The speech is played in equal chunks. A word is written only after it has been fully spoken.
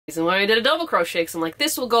And when I did a double crochet, I'm like,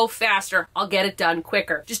 this will go faster. I'll get it done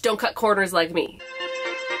quicker. Just don't cut corners like me.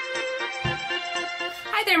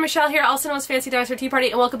 Hi there, Michelle here, also known as Fancy Dinosaur Tea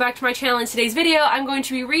Party, and welcome back to my channel. In today's video, I'm going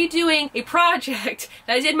to be redoing a project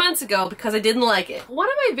that I did months ago because I didn't like it. One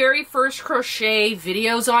of my very first crochet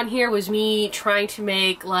videos on here was me trying to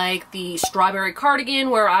make like the strawberry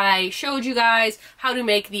cardigan, where I showed you guys how to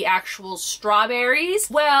make the actual strawberries.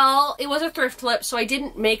 Well, it was a thrift flip, so I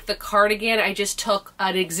didn't make the cardigan. I just took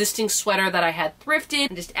an existing sweater that I had thrifted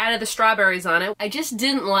and just added the strawberries on it. I just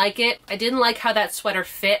didn't like it. I didn't like how that sweater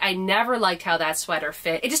fit. I never liked how that sweater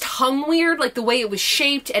fit. It just hung weird, like the way it was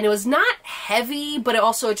shaped, and it was not heavy, but it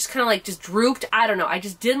also just kind of like just drooped. I don't know. I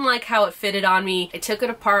just didn't like how it fitted on me. I took it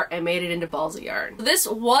apart and made it into balls of yarn. This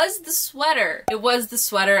was the sweater. It was the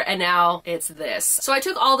sweater, and now it's this. So I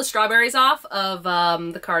took all the strawberries off of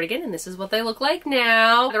the cardigan, and this is what they look like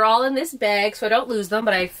now. They're all in this bag, so I don't lose them,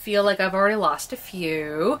 but I feel like I've already lost a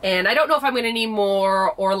few. And I don't know if I'm going to need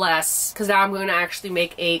more or less, because now I'm going to actually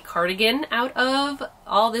make a cardigan out of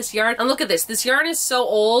all this yarn. And look at this. This yarn is so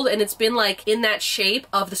old, and it's been like in that shape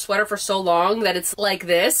of the sweater for so long that it's like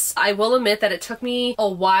this. I will admit that it took me a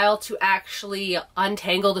while to actually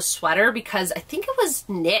untangle the sweater because I think it was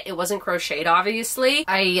knit. It wasn't crocheted, obviously.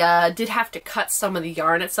 I did have to cut some of the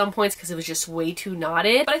yarn at some points because it was just way too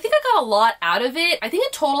knotted. But I think I got a lot out of it. I think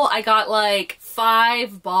in total I got like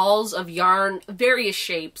 5 balls of yarn, various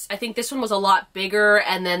shapes. I think this one was a lot bigger,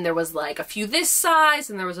 and then there was like a few this size,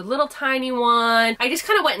 and there was a little tiny one. I just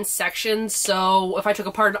kind of went in sections, so if I took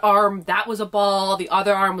apart an arm, that was a ball, the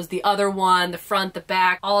other arm was the other one, the front, the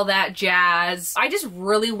back, all that jazz. I just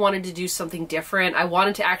really wanted to do something different. I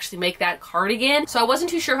wanted to actually make that cardigan, so I wasn't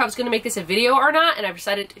too sure if I was going to make this a video or not, and I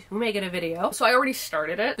decided to make it a video. So I already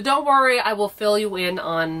started it. But don't worry, I will fill you in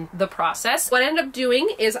on the process. What I ended up doing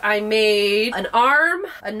is I made an arm,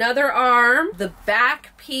 another arm, the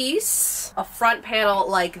back piece, a front panel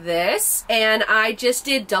like this, and I just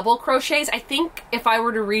did double crochets. I think if I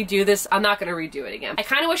were to redo this, I'm not going to redo it again. I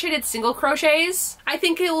kind of wish I did single crochets. I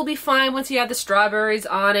think it will be fine once you add the strawberries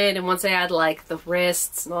on it, and once I add like the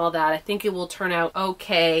wrists and all that, I think it will turn out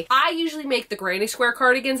okay. I usually make the granny square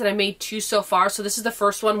cardigans, and I made 2 so far, so this is the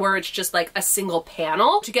first one where it's just like a single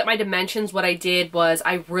panel. To get my dimensions, what I did was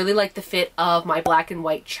I really like the fit of my black and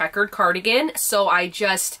white checkered cardigan, so I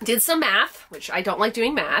just did some math, which I don't like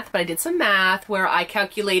doing math, but I did some math where I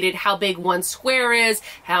calculated how big one square is,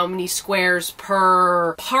 how many squares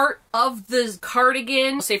per part of the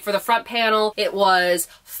cardigan. Say for the front panel, it was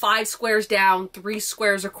 5 squares down, 3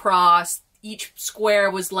 squares across. Each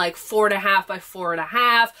square was like 4.5 by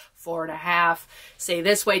 4.5, 4.5, say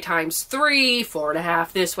this way times 3,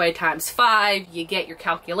 4.5 this way times 5. You get your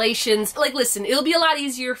calculations. Like, listen, it'll be a lot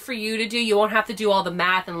easier for you to do. You won't have to do all the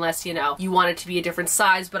math unless, you know, you want it to be a different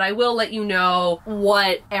size, but I will let you know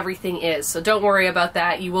what everything is. So don't worry about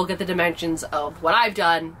that. You will get the dimensions of what I've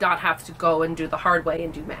done, not have to go and do the hard way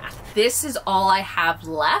and do math. This is all I have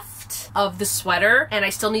left of the sweater, and I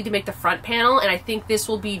still need to make the front panel, and I think this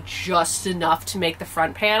will be just enough to make the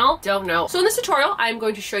front panel. Don't know. So in this tutorial, I'm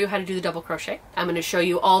going to show you how to do the double crochet. I'm going to show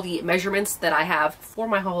you all the measurements that I have for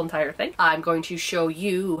my whole entire thing. I'm going to show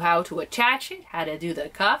you how to attach it, how to do the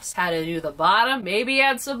cuffs, how to do the bottom, maybe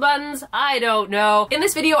add some buttons, I don't know. In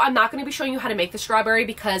this video, I'm not going to be showing you how to make the strawberry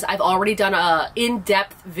because I've already done a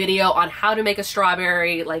in-depth video on how to make a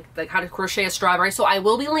strawberry, like how to crochet a strawberry, so I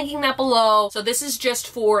will be linking that below. So this is just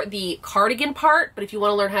for the cardigan part, but if you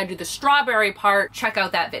want to learn how to do the strawberry part, check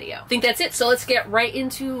out that video. I think that's it, so let's get right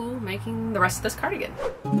into making the rest of this cardigan.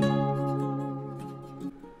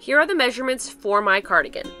 Here are the measurements for my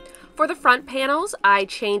cardigan. For the front panels, I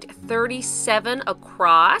chained 37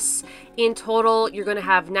 across. In total, you're going to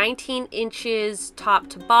have 19 inches top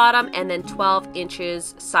to bottom and then 12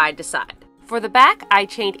 inches side to side. For the back, I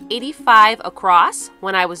chained 85 across.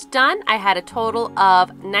 When I was done, I had a total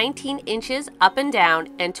of 19 inches up and down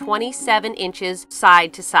and 27 inches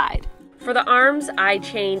side to side. For the arms, I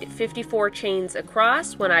chained 54 chains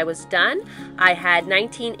across. When I was done, I had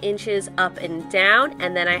 19 inches up and down,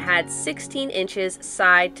 and then I had 16 inches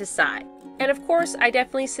side to side. And of course, I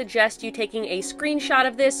definitely suggest you taking a screenshot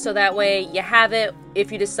of this so that way you have it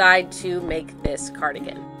if you decide to make this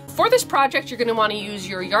cardigan. For this project, you're going to want to use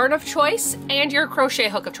your yarn of choice and your crochet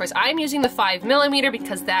hook of choice. I'm using the 5mm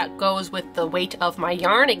because that goes with the weight of my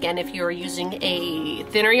yarn. Again, if you're using a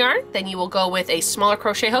thinner yarn, then you will go with a smaller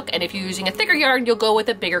crochet hook, and if you're using a thicker yarn, you'll go with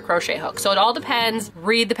a bigger crochet hook. So it all depends.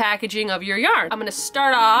 Read the packaging of your yarn. I'm going to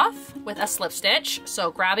start off with a slip stitch.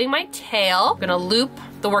 So grabbing my tail, I'm going to loop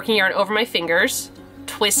the working yarn over my fingers,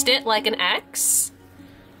 twist it like an X,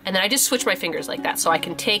 and then I just switch my fingers like that. So I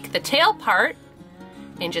can take the tail part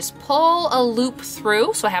and just pull a loop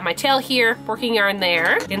through. So I have my tail here, working yarn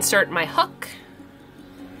there, insert my hook,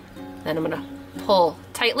 then I'm gonna pull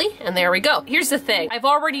tightly, and there we go. Here's the thing, I've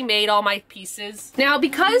already made all my pieces. Now,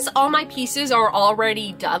 because all my pieces are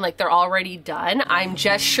already done, like they're already done, I'm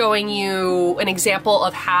just showing you an example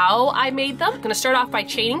of how I made them. I'm gonna start off by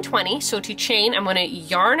chaining 20. So to chain, I'm gonna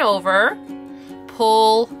yarn over,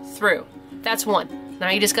 pull through. That's 1. Now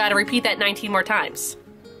you just gotta repeat that 19 more times.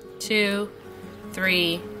 2,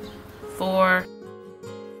 3, 4.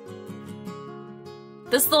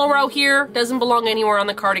 This little row here doesn't belong anywhere on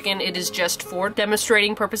the cardigan. It is just for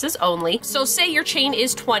demonstrating purposes only. So say your chain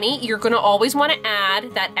is 20, you're gonna always wanna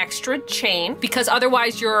add that extra chain because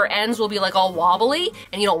otherwise your ends will be like all wobbly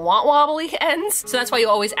and you don't want wobbly ends. So that's why you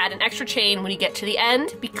always add an extra chain when you get to the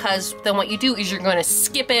end, because then what you do is you're gonna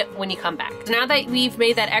skip it when you come back. So now that we've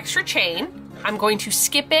made that extra chain, I'm going to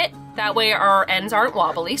skip it. That way our ends aren't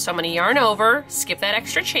wobbly. So I'm gonna yarn over, skip that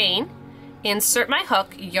extra chain, insert my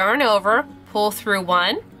hook, yarn over, pull through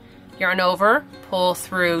 1, yarn over, pull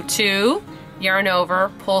through 2, yarn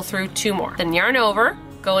over, pull through 2 more. Then yarn over,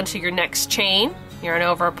 go into your next chain, yarn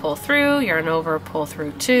over, pull through, yarn over, pull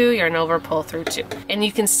through 2, yarn over, pull through 2. And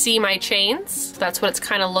you can see my chains. That's what it's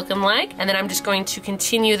kind of looking like. And then I'm just going to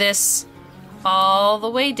continue this all the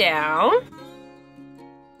way down.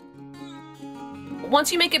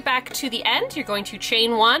 Once you make it back to the end, you're going to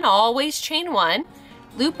chain 1, always chain 1,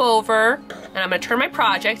 loop over, and I'm gonna turn my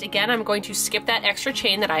project. Again, I'm going to skip that extra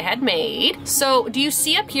chain that I had made. So do you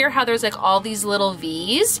see up here how there's like all these little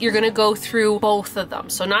V's? You're gonna go through both of them.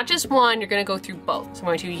 So not just one, you're gonna go through both. So I'm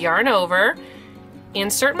going to yarn over,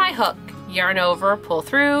 insert my hook, yarn over, pull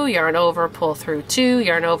through, yarn over, pull through 2,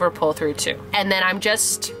 yarn over, pull through 2. And then I'm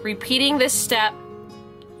just repeating this step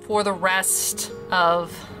for the rest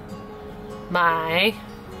of my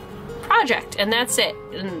project, and that's it.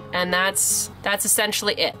 And that's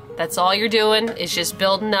essentially it. That's all you're doing is just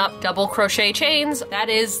building up double crochet chains. That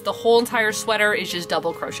is the whole entire sweater is just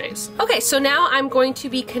double crochets. Okay, so now I'm going to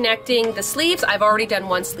be connecting the sleeves. I've already done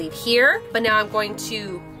one sleeve here, but now I'm going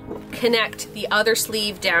to connect the other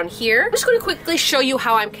sleeve down here. I'm just going to quickly show you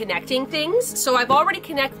how I'm connecting things. So I've already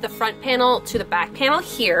connected the front panel to the back panel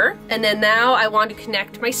here, and then now I want to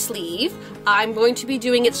connect my sleeve. I'm going to be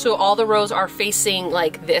doing it so all the rows are facing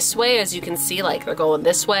like this way. As you can see, like they're going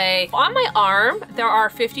this way. On my arm, there are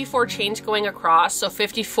 54 chains going across. So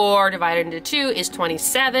 54 divided into 2 is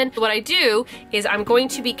 27. So what I do is I'm going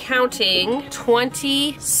to be counting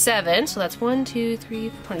 27. So that's 1, 2,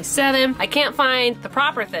 3, 27. I can't find the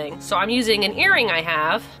proper thing. So I'm using an earring I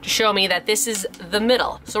have to show me that this is the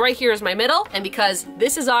middle. So right here is my middle. And because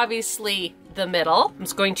this is obviously the middle, I'm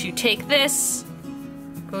just going to take this,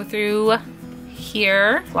 go through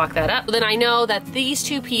here, lock that up. Then I know that these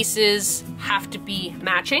two pieces have to be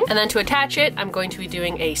matching. And then to attach it, I'm going to be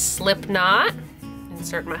doing a slip knot.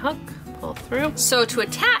 Insert my hook, pull through. So to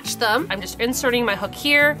attach them, I'm just inserting my hook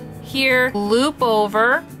here, here, loop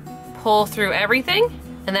over, pull through everything,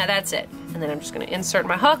 and that's it. And then I'm just gonna insert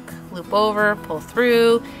my hook, loop over, pull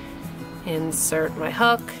through, insert my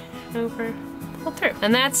hook, over, pull through.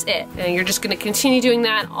 And that's it. And you're just gonna continue doing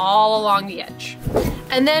that all along the edge.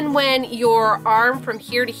 And then when your arm from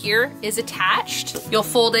here to here is attached, you'll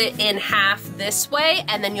fold it in half this way,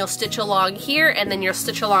 and then you'll stitch along here, and then you'll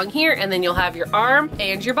stitch along here, and then you'll have your arm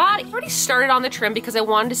and your body. I already started on the trim because I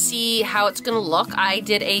wanted to see how it's gonna look. I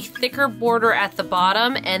did a thicker border at the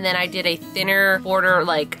bottom, and then I did a thinner border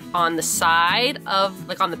like on the side of,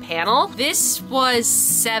 like on the panel. This was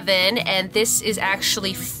 7, and this is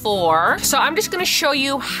actually 4. So I'm just gonna show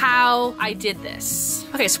you how I did this.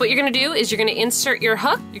 Okay, so what you're gonna do is you're gonna insert your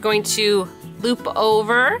hook. You're going to loop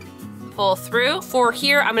over, pull through. For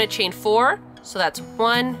here, I'm gonna chain 4. So that's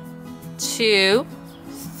 1, 2,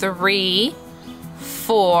 3,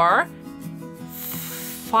 4,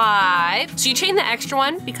 5. So you chain the extra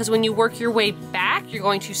one because when you work your way back, you're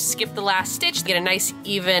going to skip the last stitch to get a nice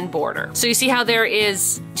even border. So you see how there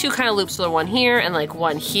is 2 kind of loops, so one here and like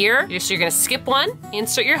one here. So you're gonna skip one,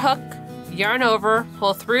 insert your hook, yarn over,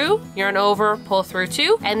 pull through, yarn over, pull through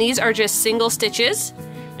 2, and these are just single stitches.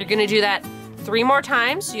 You're gonna do that 3 more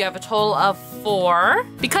times, so you have a total of 4.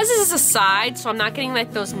 Because this is a side, so I'm not getting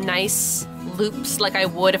like those nice loops like I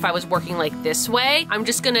would if I was working like this way, I'm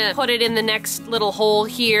just gonna put it in the next little hole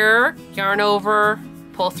here, yarn over,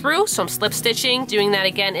 pull through, so I'm slip stitching, doing that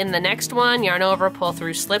again in the next one, yarn over, pull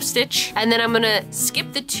through, slip stitch, and then I'm gonna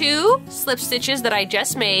skip the 2 slip stitches that I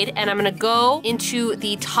just made, and I'm gonna go into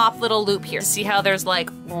the top little loop here. See how there's like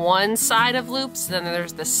one side of loops, then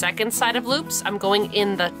there's the second side of loops? I'm going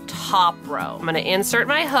in the top row. I'm gonna insert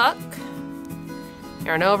my hook,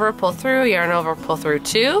 yarn over, pull through, yarn over, pull through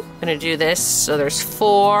 2. I'm gonna do this so there's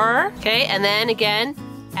 4. Okay, and then again,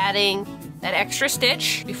 adding that extra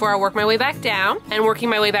stitch before I work my way back down. And working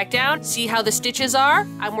my way back down, see how the stitches are?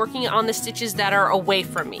 I'm working on the stitches that are away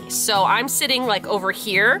from me. So I'm sitting like over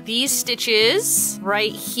here. These stitches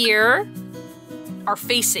right here are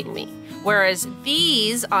facing me, whereas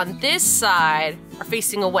these on this side are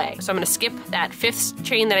facing away. So I'm gonna skip that 5th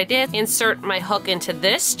chain that I did, insert my hook into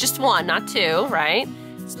this, just 1, not 2, right?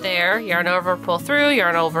 It's there, yarn over, pull through,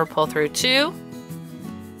 yarn over, pull through 2.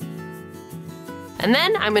 And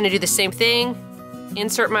then I'm gonna do the same thing,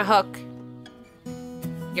 insert my hook,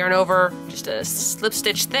 yarn over, just a slip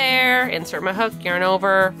stitch there, insert my hook, yarn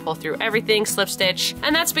over, pull through everything, slip stitch,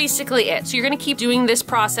 and that's basically it. So you're gonna keep doing this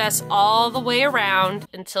process all the way around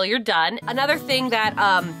until you're done. Another thing that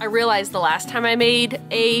I realized the last time I made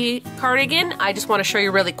a cardigan, I just wanna show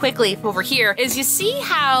you really quickly over here, is you see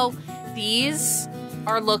how these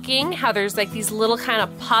are looking, how there's like these little kind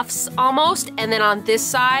of puffs almost, and then on this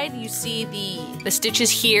side you see the stitches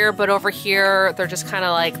here, but over here they're just kind of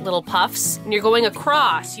like little puffs. And you're going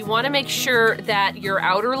across, you want to make sure that your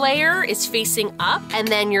outer layer is facing up and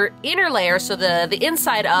then your inner layer, so the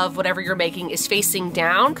inside of whatever you're making, is facing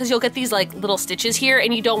down, because you'll get these like little stitches here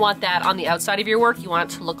and you don't want that on the outside of your work. You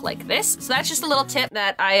want it to look like this. So that's just a little tip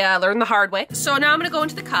that I learned the hard way. So now I'm going to go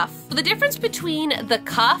into the cuff. So the difference between the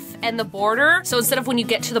cuff and the border, so instead of when you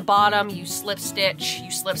get to the bottom, you slip stitch,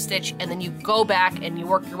 and then you go back and you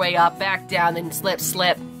work your way up, back down, then slip,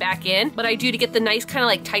 slip, back in. What I do to get the nice kind of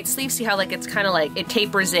like tight sleeve, see how like it's kind of like it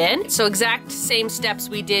tapers in? So exact same steps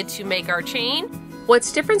we did to make our chain.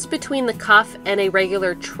 What's difference between the cuff and a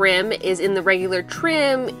regular trim is in the regular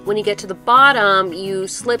trim, when you get to the bottom, you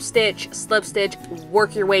slip stitch,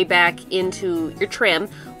 work your way back into your trim.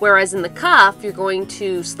 Whereas in the cuff, you're going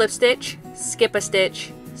to slip stitch, skip a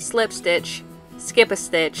stitch, slip stitch, skip a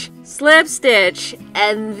stitch, slip stitch,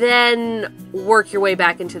 and then work your way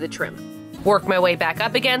back into the trim. Work my way back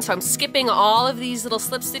up again, so I'm skipping all of these little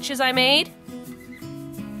slip stitches I made.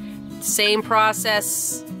 Same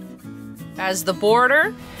process as the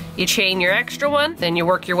border. You chain your extra one, then you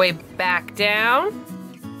work your way back down.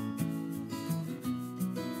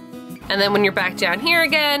 And then when you're back down here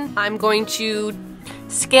again, I'm going to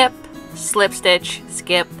skip, slip stitch,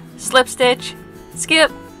 skip, slip stitch,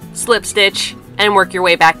 skip, slip stitch, and work your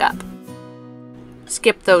way back up.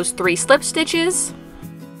 Skip those 3 slip stitches.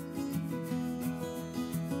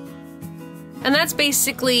 And that's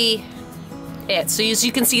basically it. So as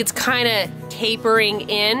you can see, it's kind of tapering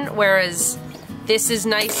in, whereas this is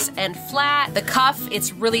nice and flat. The cuff,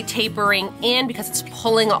 it's really tapering in because it's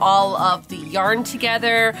pulling all of the yarn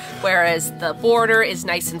together, whereas the border is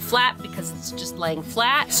nice and flat because it's just laying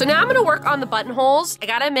flat. So now I'm gonna work on the buttonholes. I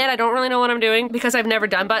gotta admit, I don't really know what I'm doing because I've never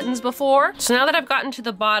done buttons before. So now that I've gotten to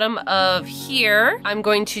the bottom of here, I'm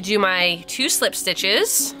going to do my 2 slip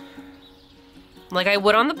stitches like I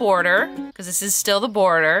would on the border, because this is still the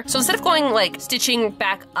border. So instead of going like stitching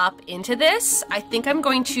back up into this, I think I'm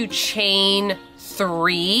going to chain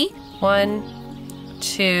 3. 1,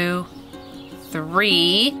 2,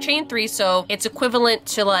 3. Chain 3, so it's equivalent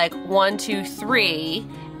to like 1, 2, 3.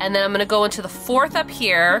 And then I'm gonna go into the 4th up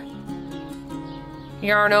here,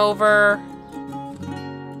 yarn over,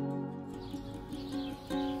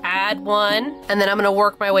 add 1, and then I'm gonna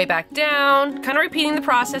work my way back down, kind of repeating the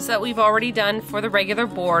process that we've already done for the regular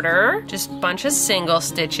border. Just a bunch of single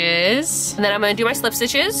stitches. And then I'm gonna do my slip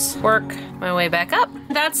stitches, work my way back up.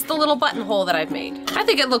 That's the little buttonhole that I've made. I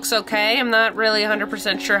think it looks okay. I'm not really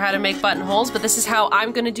 100% sure how to make buttonholes, but this is how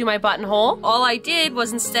I'm gonna do my buttonhole. All I did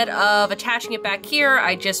was, instead of attaching it back here,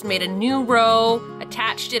 I just made a new row,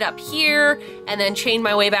 attached it up here, and then chained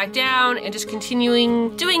my way back down, and just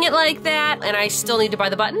continuing doing it like that. And I still need to buy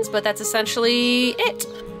the buttons, but that's essentially it.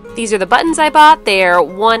 These are the buttons I bought. They're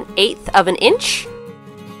 1/8 of an inch.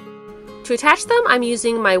 To attach them, I'm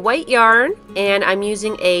using my white yarn, and I'm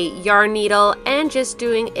using a yarn needle and just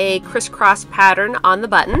doing a crisscross pattern on the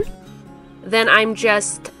button. Then I'm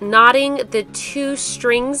just knotting the 2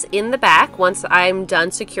 strings in the back once I'm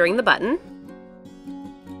done securing the button.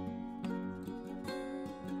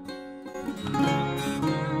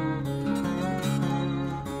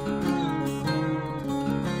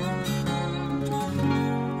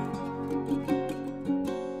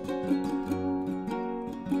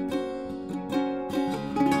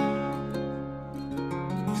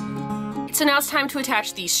 So now it's time to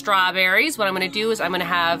attach these strawberries. What I'm gonna do is I'm gonna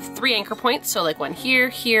have 3 anchor points, so like 1 here,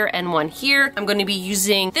 here, and 1 here. I'm gonna be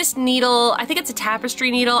using this needle. I think it's a tapestry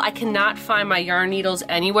needle. I cannot find my yarn needles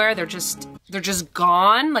anywhere. They're just they're just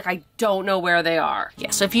gone. Like, I don't know where they are.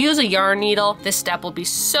 Yeah, so if you use a yarn needle, this step will be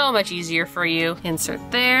so much easier for you. Insert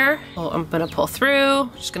there. Oh, I'm gonna pull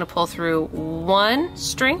through. Just gonna pull through one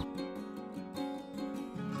string.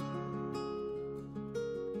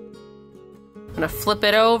 I'm gonna flip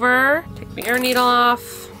it over, take my yarn needle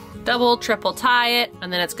off, double, triple tie it,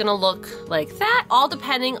 and then it's gonna look like that. All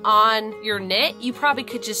depending on your knit. You probably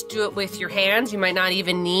could just do it with your hands. You might not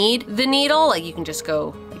even need the needle. Like, you can just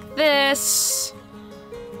go like this.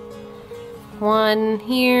 One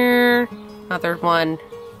here, another one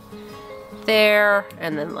there,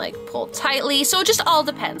 and then like pull tightly. So it just all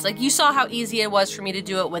depends. Like, you saw how easy it was for me to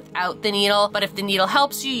do it without the needle, but if the needle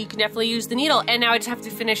helps you, you can definitely use the needle. And now I just have to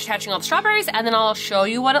finish attaching all the strawberries, and then I'll show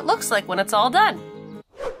you what it looks like when it's all done.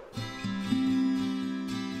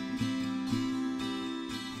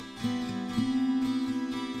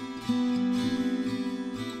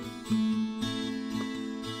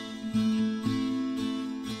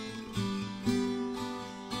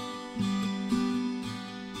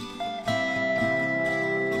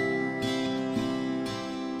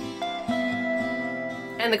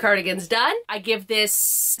 And the cardigan's done. I give this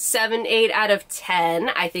 7, 8 out of 10.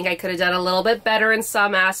 I think I could have done a little bit better in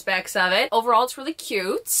some aspects of it. Overall, it's really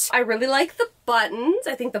cute. I really like the buttons.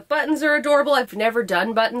 I think the buttons are adorable. I've never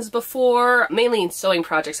done buttons before. Mainly in sewing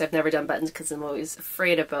projects, I've never done buttons because I'm always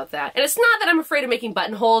afraid about that. And it's not that I'm afraid of making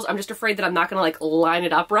buttonholes. I'm just afraid that I'm not gonna like line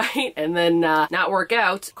it up right and then not work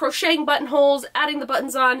out. Crocheting buttonholes, adding the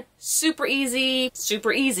buttons on, super easy,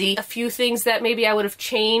 super easy. A few things that maybe I would have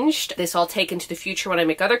changed, this I'll take into the future when I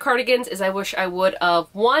make other cardigans, is I wish I would have,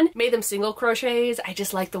 one, made them single crochets. I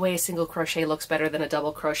just like the way a single crochet looks better than a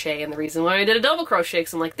double crochet, and the reason why I did a double crochet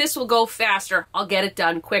is I'm like, this will go faster, I'll get it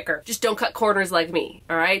done quicker. Just don't cut corners like me,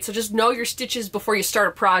 alright? So just know your stitches before you start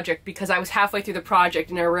a project, because I was halfway through the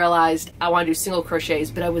project and I realized I want to do single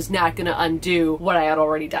crochets, but I was not gonna undo what I had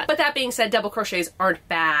already done. But that being said, double crochets aren't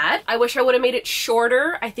bad. I wish I would have made it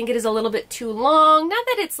shorter. I think it is a little bit too long. Not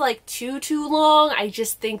that it's like too long, I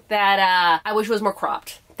just think that I wish it was more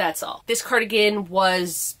cropped. That's all. This cardigan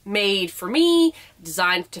was made for me,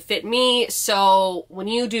 designed to fit me, so when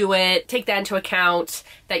you do it, take that into account,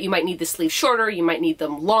 that you might need the sleeves shorter, you might need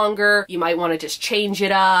them longer, you might want to just change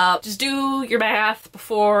it up. Just do your math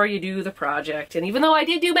before you do the project. And even though I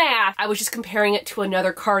did do math, I was just comparing it to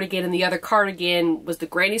another cardigan, and the other cardigan was the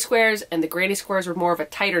granny squares, and the granny squares were more of a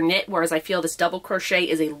tighter knit, whereas I feel this double crochet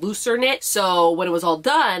is a looser knit. So when it was all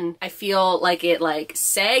done, I feel like it like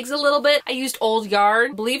sags a little bit. I used old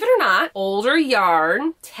yarn. Believe it or not, older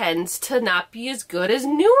yarn tends to not be as good as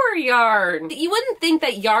newer yarn. You wouldn't think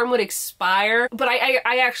that yarn would expire, but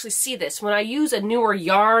I actually see this. When I use a newer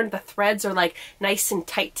yarn, the threads are like nice and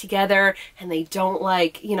tight together and they don't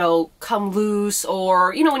like, you know, come loose,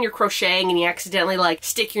 or, you know, when you're crocheting and you accidentally like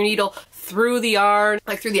stick your needle through the yarn,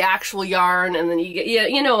 like through the actual yarn, and then you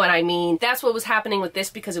get, you know what I mean. That's what was happening with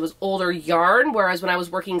this because it was older yarn, whereas when I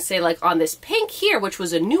was working, say, like on this pink here, which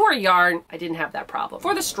was a newer yarn, I didn't have that problem.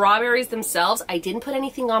 For the strawberries themselves, I didn't put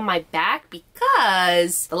anything on my back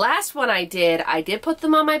because the last one I did put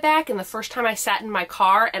them on my back, and the first time I sat in my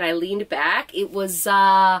car and I leaned back, it was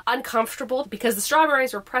uncomfortable because the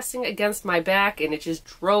strawberries were pressing against my back and it just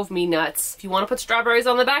drove me nuts. If you want to put strawberries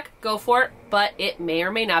on the back, go for it, but it may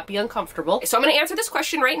or may not be uncomfortable. So I'm going to answer this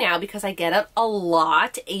question right now because I get it a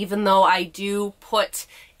lot, even though I do put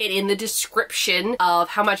it in the description of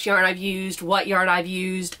how much yarn I've used, what yarn I've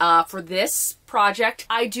used for this project.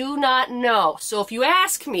 I do not know. So if you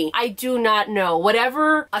ask me, I do not know.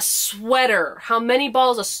 Whatever a sweater, how many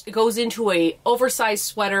balls goes into a oversized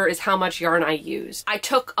sweater is how much yarn I use. I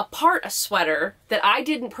took apart a sweater that I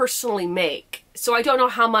didn't personally make, so I don't know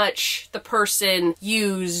how much the person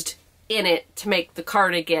used in it to make the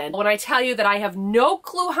cardigan. When I tell you that I have no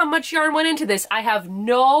clue how much yarn went into this, I have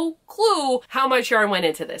no clue how much yarn went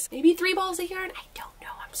into this. Maybe 3 balls of yarn? I don't know.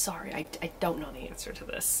 I'm sorry. I don't know the answer to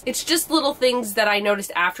this. It's just little things that I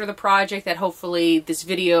noticed after the project that hopefully this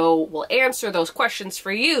video will answer those questions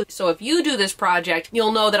for you. So if you do this project,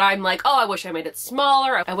 you'll know that I'm like, oh, I wish I made it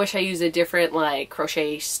smaller. I wish I used a different like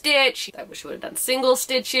crochet stitch. I wish I would have done single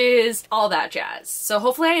stitches, all that jazz. So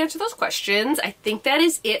hopefully I answered those questions. I think that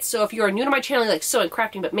is it. So if you are new to my channel, you like sewing,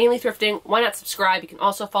 crafting, but mainly thrifting, why not subscribe? You can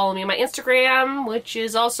also follow me on my Instagram, which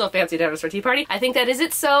is also Fancy Dinosaur Tea Party. I think that is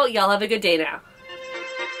it. So y'all have a good day now.